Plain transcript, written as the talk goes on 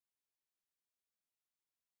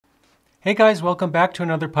Hey guys, welcome back to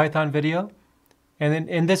another Python video. And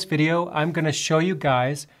in this video, I'm going to show you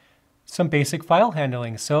guys some basic file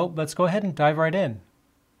handling. So let's go ahead and dive right in.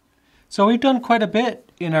 So we've done quite a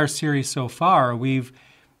bit in our series so far. We've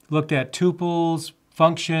looked at tuples,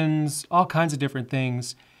 functions, all kinds of different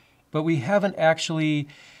things, but we haven't actually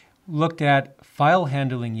looked at file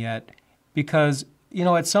handling yet because,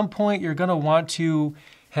 at some point you're going to want to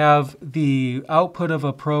have the output of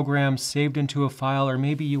a program saved into a file, or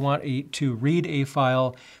maybe you want to read a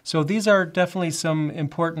file. So these are definitely some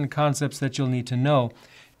important concepts that you'll need to know.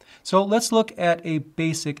 So let's look at a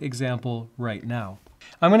basic example right now.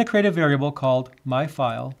 I'm going to create a variable called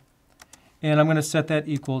myFile, and I'm going to set that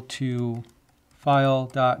equal to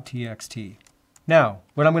file.txt. Now,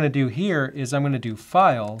 what I'm going to do here is I'm going to do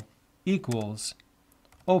file equals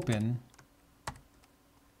open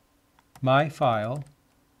myFile,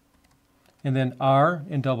 and then R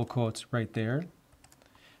in double quotes right there.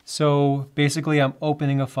 So basically I'm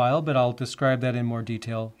opening a file, but I'll describe that in more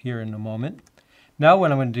detail here in a moment. Now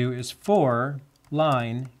what I'm going to do is for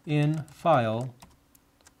line in file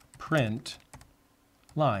print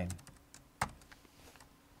line.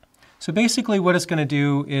 So basically what it's going to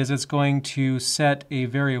do is it's going to set a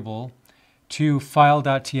variable to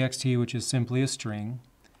file.txt, which is simply a string.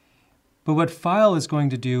 But what file is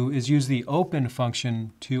going to do is use the open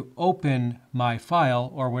function to open my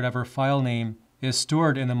file, or whatever file name is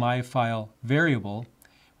stored in the myFile variable,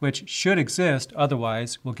 which should exist,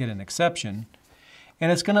 otherwise we'll get an exception.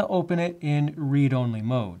 And it's going to open it in read-only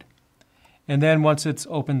mode. And then once it's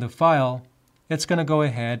opened the file, it's going to go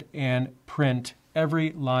ahead and print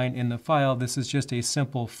every line in the file. This is just a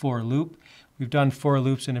simple for loop. We've done for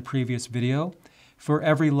loops in a previous video. For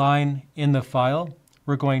every line in the file,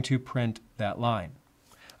 we're going to print that line.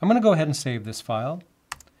 I'm going to go ahead and save this file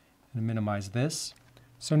and minimize this.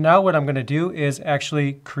 So now what I'm going to do is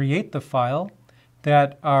actually create the file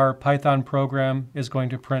that our Python program is going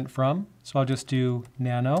to print from. So I'll just do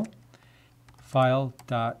nano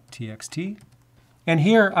file.txt. And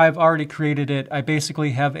here I've already created it. I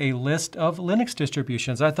basically have a list of Linux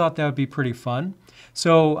distributions. I thought that would be pretty fun.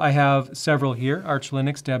 So I have several here, Arch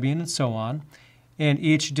Linux, Debian, and so on. And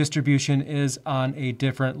each distribution is on a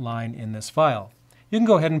different line in this file. You can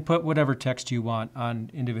go ahead and put whatever text you want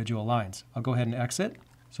on individual lines. I'll go ahead and exit.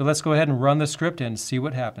 So let's go ahead and run the script and see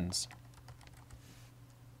what happens.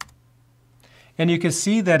 And you can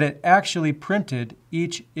see that it actually printed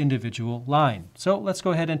each individual line. So let's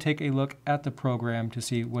go ahead and take a look at the program to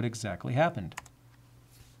see what exactly happened.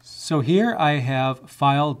 So here I have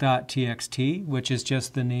file.txt, which is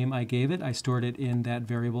just the name I gave it. I stored it in that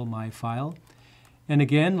variable myFile. And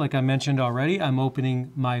again, like I mentioned already, I'm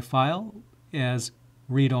opening my file as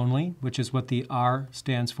read-only, which is what the R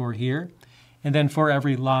stands for here. And then for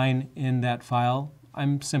every line in that file,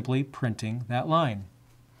 I'm simply printing that line.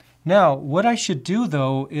 Now, what I should do,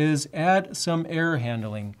 though, is add some error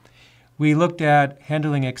handling. We looked at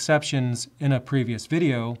handling exceptions in a previous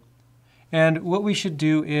video, and what we should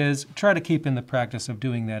do is try to keep in the practice of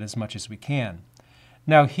doing that as much as we can.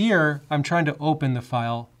 Now here, I'm trying to open the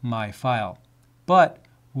file myFile. But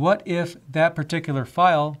what if that particular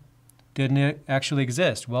file didn't actually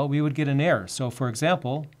exist? Well, we would get an error. So for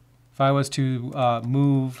example, if I was to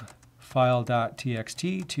move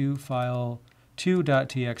file.txt to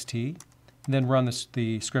file2.txt, and then run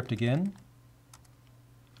the script again,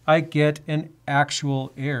 I get an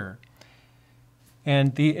actual error.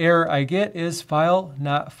 And the error I get is file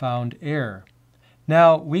not found error.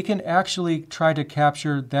 Now, we can actually try to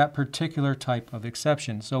capture that particular type of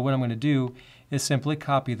exception. So what I'm going to do is simply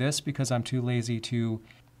copy this because I'm too lazy to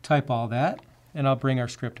type all that. And I'll bring our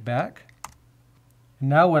script back. And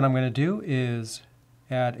now what I'm going to do is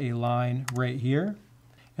add a line right here.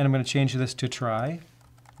 And I'm going to change this to try.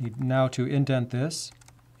 Need now to indent this.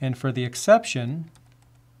 And for the exception,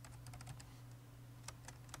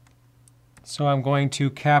 so I'm going to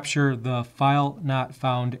capture the file not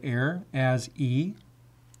found error as E.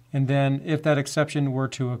 And then if that exception were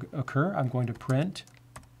to occur, I'm going to print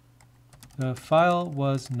the file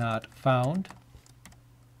was not found.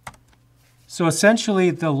 So essentially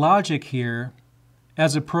the logic here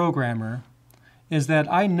as a programmer is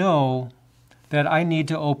that I know that I need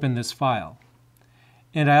to open this file.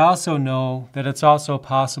 And I also know that it's also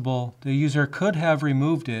possible the user could have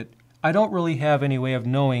removed it. I don't really have any way of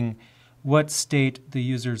knowing what state the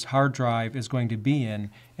user's hard drive is going to be in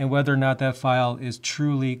and whether or not that file is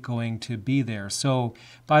truly going to be there. So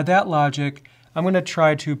by that logic, I'm going to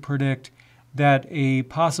try to predict that a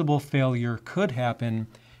possible failure could happen,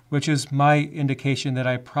 which is my indication that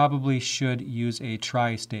I probably should use a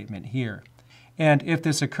try statement here. And if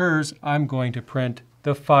this occurs, I'm going to print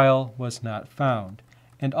the file was not found.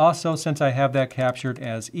 And also, since I have that captured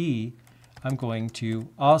as E, I'm going to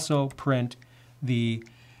also print the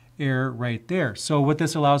error right there. So what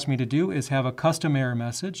this allows me to do is have a custom error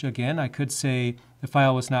message. Again, I could say the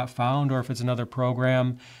file was not found, or if it's another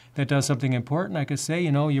program that does something important, I could say,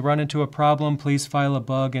 you know, you run into a problem, please file a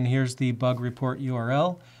bug, and here's the bug report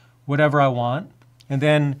URL, whatever I want. And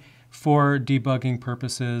then for debugging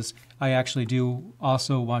purposes, I actually do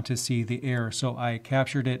also want to see the error. So I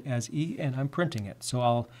captured it as E and I'm printing it. So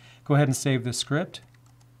I'll go ahead and save the script.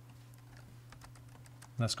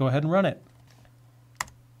 Let's go ahead and run it.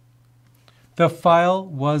 The file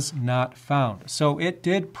was not found. So it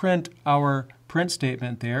did print our print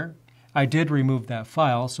statement there. I did remove that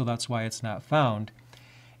file, so that's why it's not found.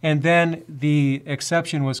 And then the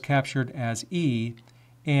exception was captured as E,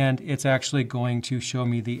 and it's actually going to show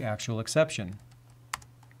me the actual exception.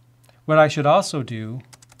 What I should also do,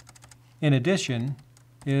 in addition,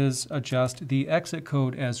 is adjust the exit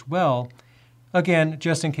code as well. Again,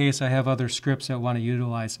 just in case I have other scripts that want to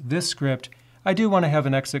utilize this script, I do want to have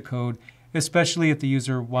an exit code, especially if the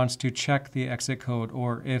user wants to check the exit code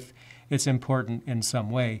or if it's important in some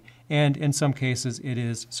way. And in some cases it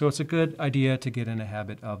is. So it's a good idea to get in a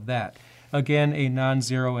habit of that. Again, a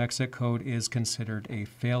non-zero exit code is considered a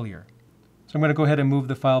failure. So I'm going to go ahead and move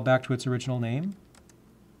the file back to its original name.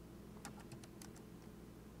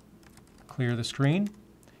 Clear the screen.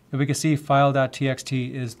 And we can see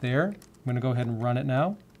file.txt is there. I'm going to go ahead and run it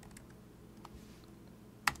now.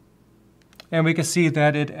 And we can see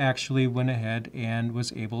that it actually went ahead and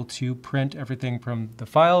was able to print everything from the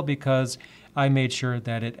file because I made sure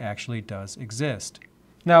that it actually does exist.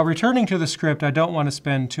 Now, returning to the script, I don't want to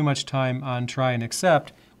spend too much time on try and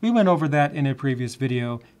except. We went over that in a previous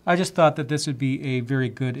video. I just thought that this would be a very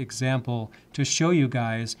good example to show you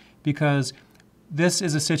guys because this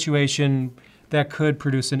is a situation that could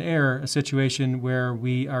produce an error, a situation where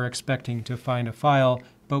we are expecting to find a file,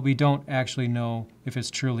 but we don't actually know if it's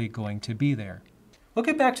truly going to be there. We'll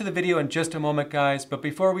get back to the video in just a moment, guys, but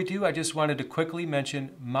before we do, I just wanted to quickly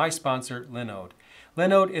mention my sponsor, Linode.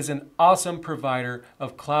 Linode is an awesome provider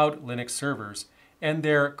of cloud Linux servers, and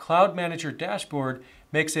their Cloud Manager dashboard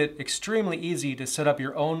makes it extremely easy to set up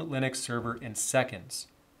your own Linux server in seconds.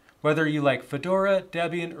 Whether you like Fedora,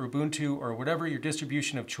 Debian, or Ubuntu, or whatever your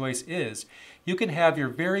distribution of choice is, you can have your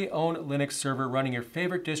very own Linux server running your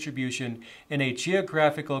favorite distribution in a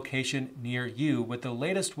geographic location near you with the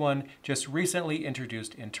latest one just recently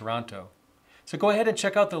introduced in Toronto. So go ahead and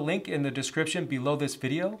check out the link in the description below this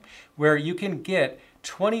video where you can get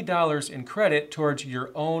 $20 in credit towards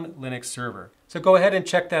your own Linux server. So go ahead and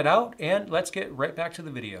check that out and let's get right back to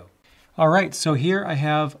the video. All right, so here I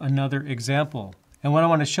have another example. And what I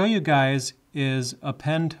want to show you guys is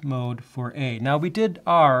append mode for A. Now we did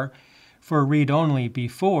R for read-only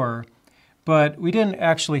before, but we didn't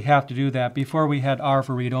actually have to do that. Before we had R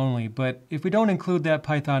for read-only, but if we don't include that,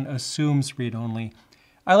 Python assumes read-only.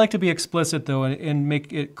 I like to be explicit though and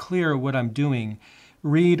make it clear what I'm doing.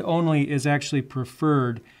 Read-only is actually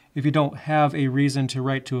preferred. If you don't have a reason to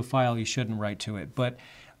write to a file, you shouldn't write to it. But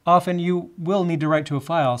often you will need to write to a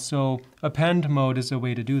file, so append mode is a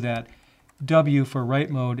way to do that. W for write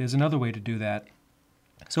mode is another way to do that.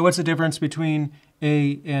 So what's the difference between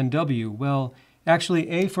A and W? Well, actually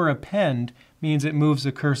A for append means it moves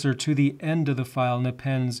the cursor to the end of the file and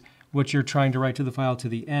appends what you're trying to write to the file to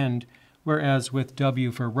the end, whereas with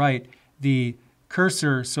W for write, the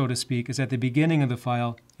cursor, so to speak, is at the beginning of the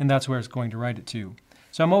file, and that's where it's going to write it to.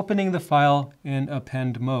 So I'm opening the file in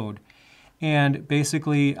append mode, and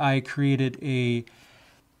basically I created a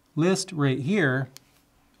list right here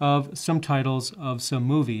of some titles of some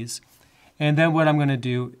movies. And then what I'm going to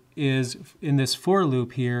do is, in this for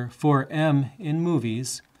loop here, for M in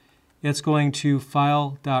movies, it's going to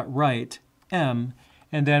file.write M,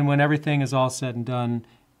 and then when everything is all said and done,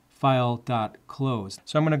 file.close.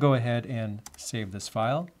 So I'm going to go ahead and save this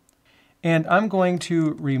file. And I'm going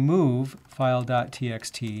to remove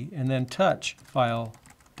file.txt and then touch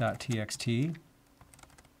file.txt.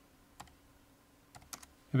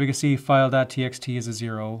 And we can see file.txt is a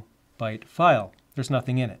 0-byte file. There's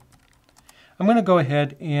nothing in it. I'm going to go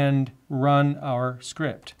ahead and run our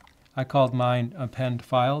script. I called mine append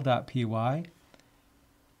file.py.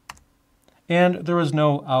 And there was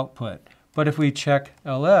no output. But if we check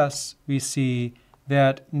ls, we see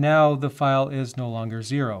that now the file is no longer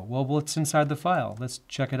 0. Well, what's inside the file? Let's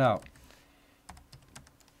check it out.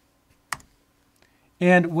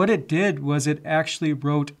 And what it did was it actually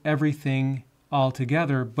wrote everything all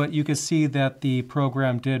together, but you can see that the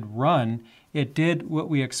program did run. It did what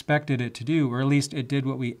we expected it to do, or at least it did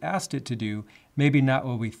what we asked it to do. maybe not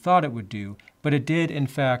what we thought it would do, but it did in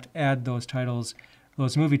fact add those titles,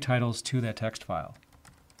 those movie titles to that text file.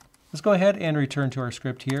 Let's go ahead and return to our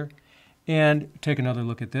script here and take another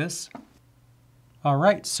look at this. All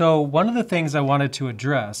right, so one of the things I wanted to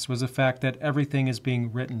address was the fact that everything is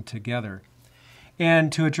being written together.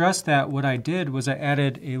 And to address that, what I did was I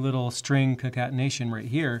added a little string concatenation right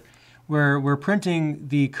here where we're printing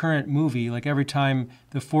the current movie. Like every time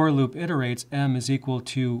the for loop iterates, m is equal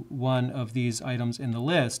to one of these items in the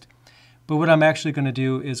list. But what I'm actually going to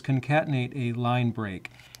do is concatenate a line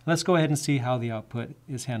break. Let's go ahead and see how the output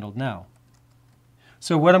is handled now.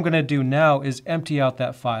 So what I'm going to do now is empty out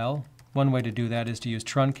that file. One way to do that is to use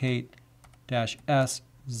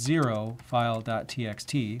truncate-s0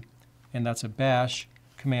 file.txt, and that's a bash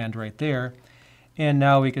command right there. And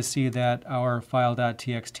now we can see that our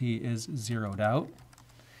file.txt is zeroed out.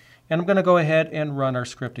 And I'm going to go ahead and run our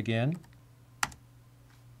script again.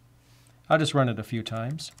 I'll just run it a few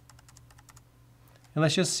times. And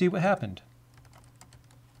let's just see what happened.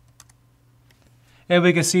 And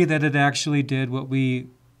we can see that it actually did what we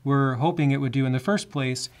were hoping it would do in the first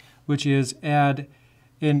place, which is add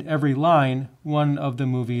in every line one of the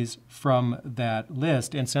movies from that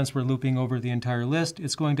list. And since we're looping over the entire list,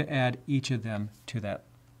 it's going to add each of them to that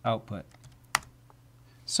output.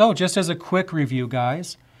 So just as a quick review,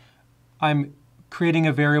 guys, I'm creating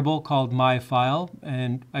a variable called myFile,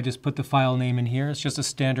 and I just put the file name in here. It's just a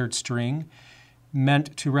standard string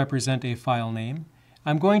meant to represent a file name.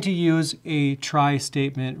 I'm going to use a try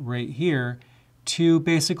statement right here to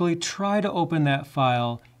basically try to open that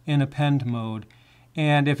file in append mode.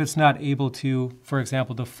 And if it's not able to, for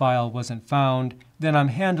example, the file wasn't found, then I'm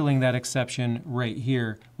handling that exception right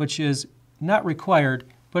here, which is not required,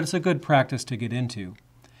 but it's a good practice to get into.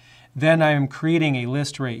 Then I am creating a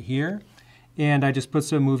list right here, and I just put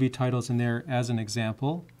some movie titles in there as an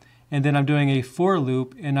example. And then I'm doing a for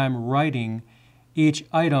loop, and I'm writing each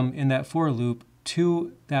item in that for loop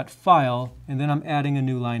to that file, and then I'm adding a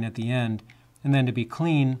new line at the end. And then to be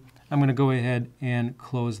clean, I'm going to go ahead and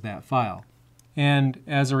close that file. And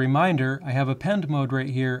as a reminder, I have append mode right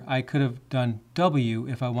here. I could have done W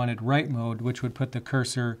if I wanted write mode, which would put the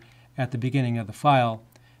cursor at the beginning of the file.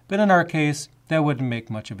 But in our case, that wouldn't make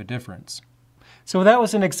much of a difference. So that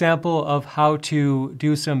was an example of how to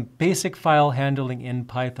do some basic file handling in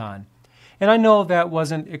Python. And I know that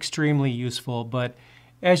wasn't extremely useful, but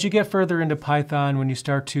as you get further into Python, when you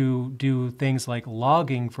start to do things like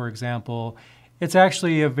logging, for example, it's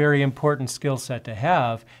actually a very important skill set to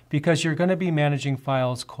have because you're going to be managing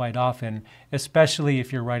files quite often, especially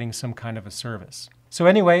if you're writing some kind of a service. So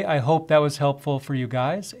anyway, I hope that was helpful for you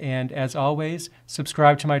guys. And as always,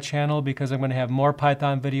 subscribe to my channel because I'm going to have more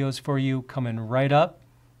Python videos for you coming right up.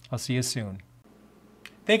 I'll see you soon.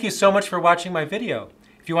 Thank you so much for watching my video.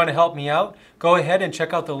 If you want to help me out, go ahead and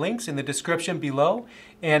check out the links in the description below,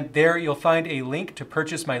 and there you'll find a link to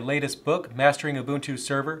purchase my latest book, Mastering Ubuntu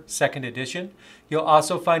Server, 2nd edition. You'll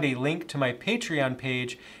also find a link to my Patreon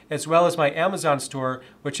page, as well as my Amazon store,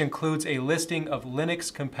 which includes a listing of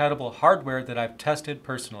Linux-compatible hardware that I've tested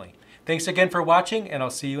personally. Thanks again for watching, and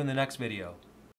I'll see you in the next video.